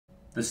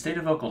The state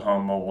of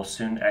Oklahoma will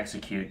soon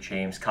execute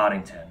James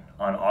Coddington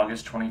on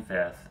August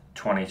 25,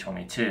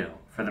 2022,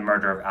 for the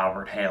murder of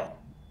Albert Hale.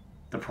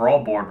 The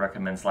parole board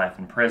recommends life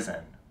in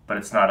prison, but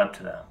it's not up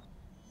to them.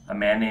 A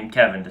man named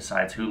Kevin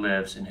decides who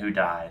lives and who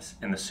dies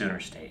in the Sooner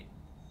State.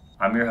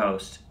 I'm your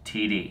host,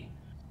 TD,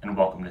 and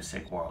welcome to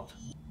SikkWorld.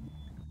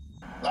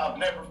 I've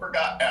never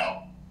forgot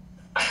Al.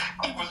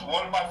 He was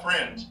one of my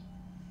friends,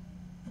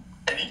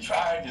 and he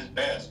tried his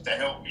best to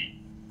help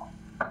me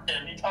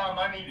anytime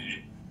I needed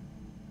it.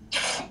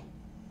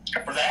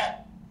 For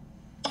that,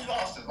 he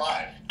lost his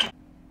life.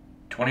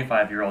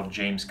 25-year-old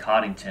James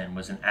Coddington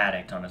was an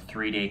addict on a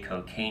 3-day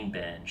cocaine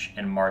binge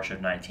in March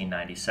of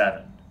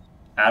 1997.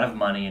 Out of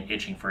money and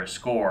itching for a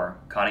score,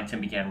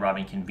 Coddington began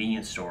robbing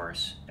convenience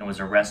stores and was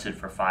arrested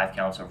for 5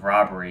 counts of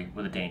robbery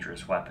with a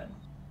dangerous weapon.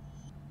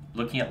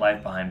 Looking at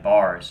life behind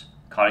bars,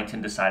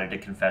 Coddington decided to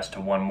confess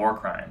to one more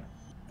crime,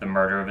 the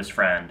murder of his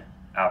friend,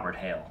 Albert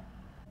Hale.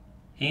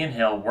 He and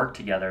Hale worked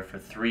together for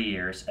 3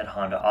 years at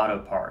Honda Auto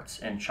Parts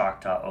in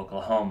Choctaw,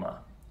 Oklahoma,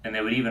 and they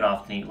would even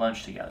often eat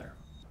lunch together.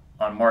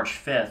 On March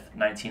 5,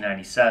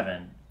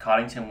 1997,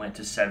 Coddington went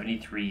to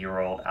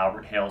 73-year-old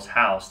Albert Hale's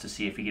house to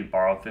see if he could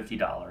borrow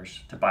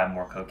 $50 to buy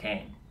more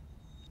cocaine.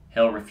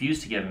 Hale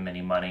refused to give him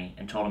any money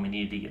and told him he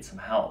needed to get some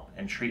help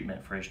and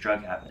treatment for his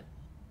drug habit.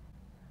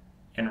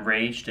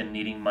 Enraged and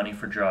needing money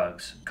for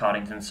drugs,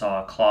 Coddington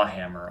saw a claw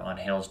hammer on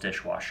Hale's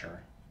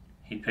dishwasher.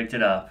 He picked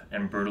it up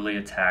and brutally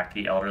attacked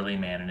the elderly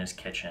man in his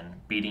kitchen,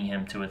 beating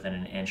him to within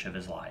an inch of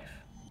his life.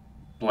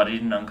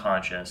 Bloodied and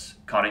unconscious,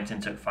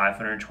 Coddington took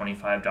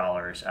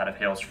 $525 out of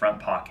Hale's front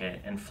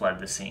pocket and fled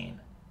the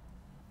scene.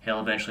 Hale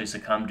eventually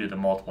succumbed to the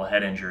multiple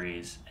head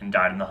injuries and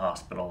died in the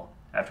hospital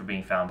after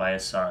being found by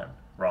his son,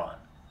 Ron.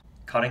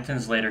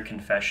 Coddington's later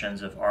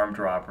confessions of armed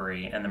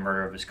robbery and the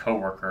murder of his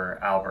co-worker,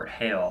 Albert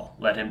Hale,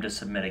 led him to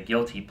submit a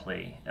guilty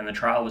plea, and the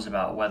trial was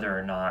about whether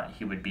or not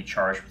he would be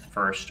charged with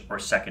first or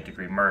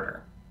second-degree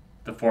murder,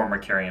 the former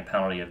carrying a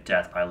penalty of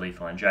death by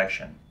lethal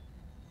injection.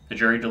 The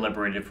jury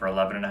deliberated for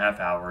 11.5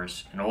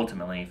 hours and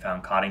ultimately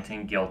found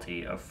Coddington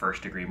guilty of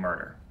first-degree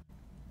murder.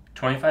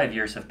 25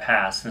 years have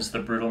passed since the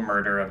brutal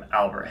murder of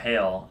Albert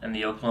Hale, and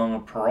the Oklahoma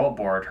Parole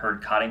Board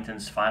heard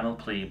Coddington's final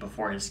plea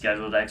before his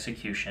scheduled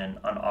execution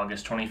on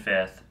August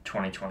 25,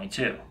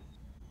 2022.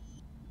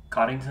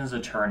 Coddington's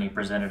attorney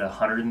presented a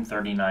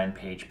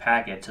 139-page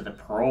packet to the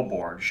parole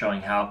board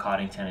showing how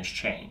Coddington has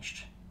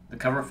changed. The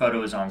cover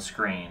photo is on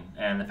screen,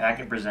 and the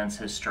packet presents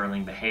his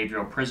sterling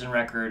behavioral prison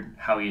record,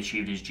 how he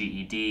achieved his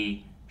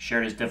GED,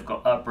 shared his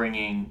difficult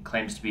upbringing,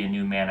 claims to be a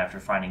new man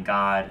after finding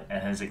God,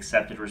 and has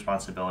accepted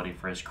responsibility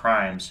for his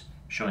crimes,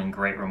 showing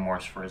great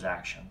remorse for his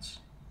actions.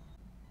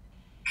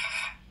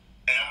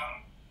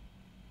 And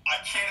I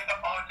can't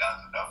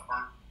apologize enough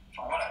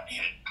for what I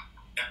did.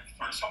 And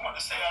for someone to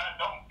say I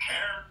don't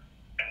care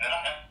and that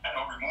I have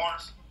no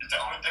remorse is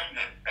the only thing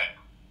that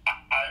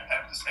I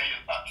have to say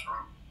is not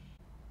true.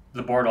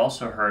 The board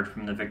also heard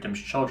from the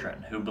victim's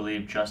children, who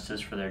believe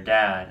justice for their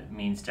dad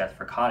means death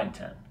for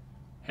Coddington.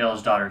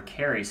 Hale's daughter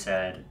Carrie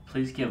said,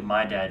 "Please give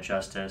my dad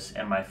justice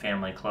and my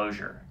family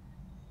closure.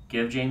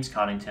 Give James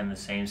Coddington the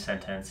same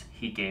sentence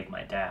he gave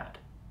my dad."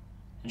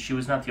 And she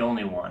was not the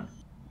only one.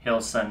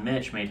 Hale's son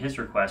Mitch made his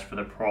request for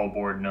the parole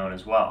board known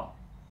as well.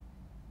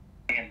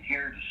 I am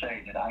here to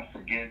say that I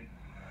forgive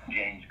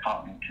James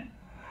Coddington.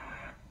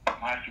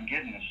 My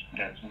forgiveness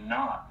does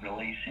not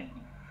release him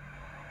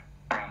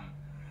from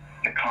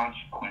the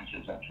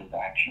consequences of his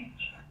actions.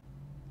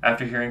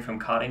 After hearing from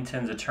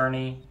Coddington's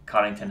attorney,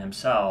 Coddington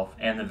himself,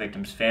 and the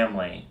victim's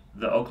family,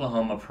 the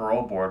Oklahoma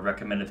Parole Board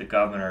recommended the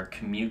governor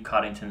commute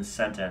Coddington's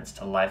sentence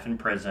to life in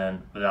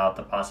prison without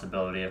the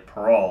possibility of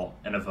parole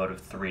in a vote of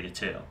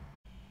 3-2.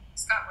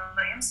 Scott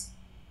Williams.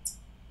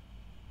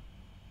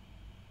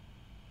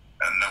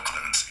 No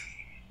Clemency.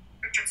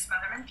 Richard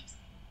Smotherman.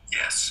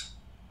 Yes.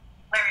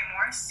 Larry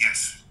Morris.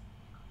 Yes.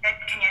 Ed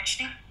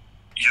Konieczny.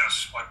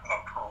 Yes, like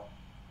without parole.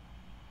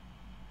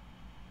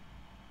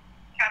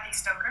 Kathy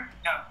Stoker.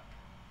 No.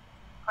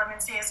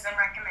 Clemency has been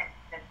recommended.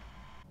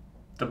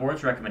 The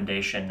board's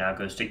recommendation now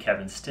goes to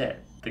Kevin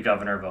Stitt, the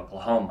governor of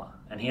Oklahoma,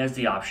 and he has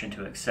the option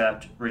to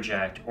accept,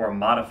 reject, or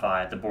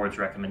modify the board's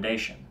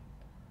recommendation.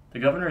 The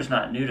governor is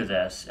not new to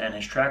this, and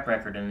his track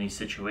record in these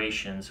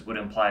situations would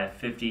imply a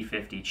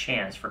 50-50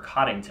 chance for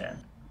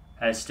Coddington,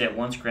 as Stitt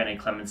once granted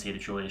clemency to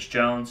Julius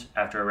Jones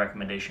after a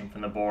recommendation from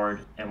the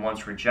board, and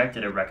once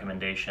rejected a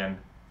recommendation,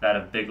 that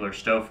of Bigler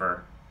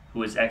Stouffer, who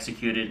was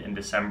executed in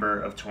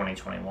December of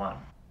 2021.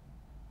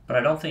 But I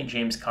don't think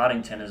James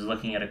Coddington is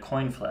looking at a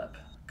coin flip.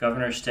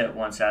 Governor Stitt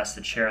once asked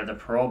the chair of the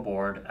parole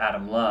board,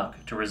 Adam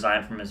Luck, to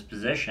resign from his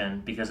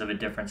position because of a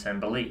difference in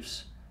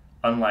beliefs.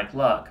 Unlike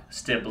Luck,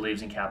 Stitt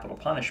believes in capital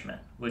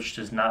punishment, which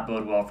does not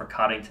bode well for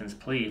Coddington's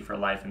plea for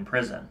life in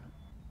prison.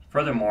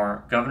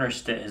 Furthermore, Governor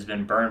Stitt has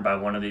been burned by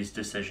one of these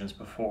decisions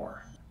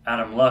before.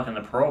 Adam Luck and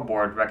the parole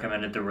board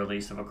recommended the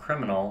release of a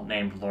criminal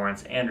named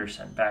Lawrence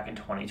Anderson back in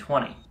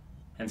 2020.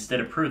 And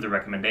Stitt approved the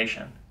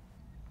recommendation.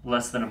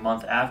 Less than a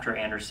month after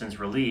Anderson's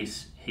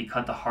release, he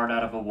cut the heart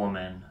out of a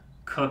woman,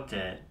 cooked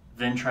it,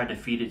 then tried to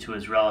feed it to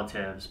his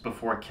relatives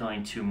before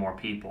killing 2 more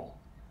people.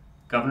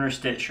 Governor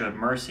Stitt showed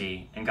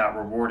mercy and got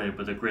rewarded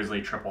with a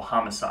grisly triple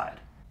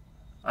homicide.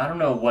 I don't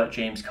know what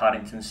James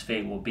Coddington's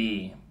fate will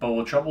be, but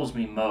what troubles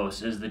me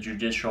most is the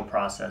judicial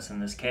process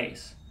in this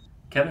case.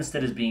 Kevin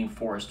Stitt is being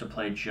forced to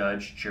play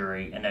judge,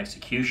 jury, and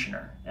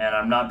executioner, and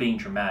I'm not being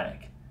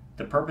dramatic.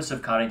 The purpose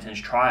of Coddington's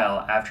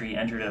trial after he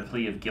entered a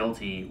plea of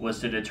guilty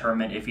was to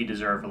determine if he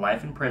deserved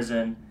life in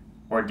prison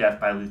or death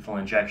by lethal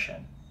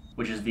injection,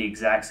 which is the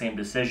exact same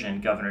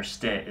decision Governor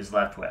Stitt is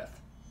left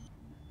with.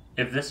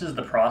 If this is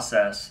the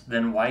process,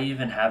 then why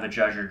even have a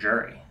judge or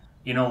jury?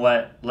 You know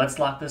what, let's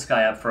lock this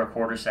guy up for a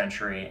quarter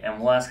century and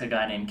we'll ask a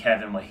guy named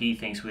Kevin what he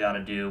thinks we ought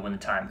to do when the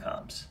time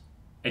comes.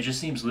 It just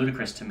seems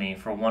ludicrous to me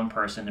for one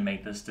person to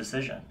make this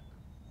decision.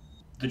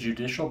 The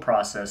judicial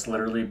process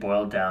literally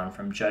boiled down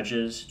from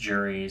judges,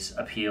 juries,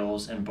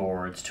 appeals, and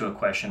boards to a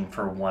question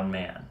for one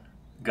man,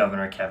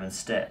 Governor Kevin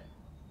Stitt.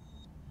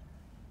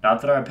 Not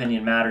that our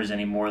opinion matters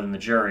any more than the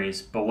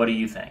jury's, but what do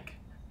you think?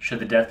 Should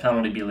the death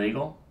penalty be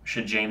legal?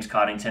 Should James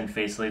Coddington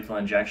face lethal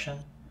injection?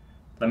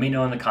 Let me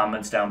know in the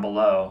comments down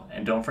below,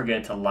 and don't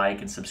forget to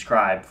like and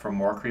subscribe for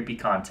more creepy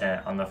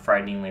content on the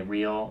frighteningly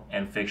real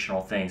and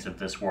fictional things of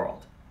this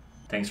world.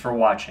 Thanks for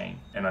watching,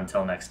 and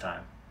until next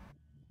time.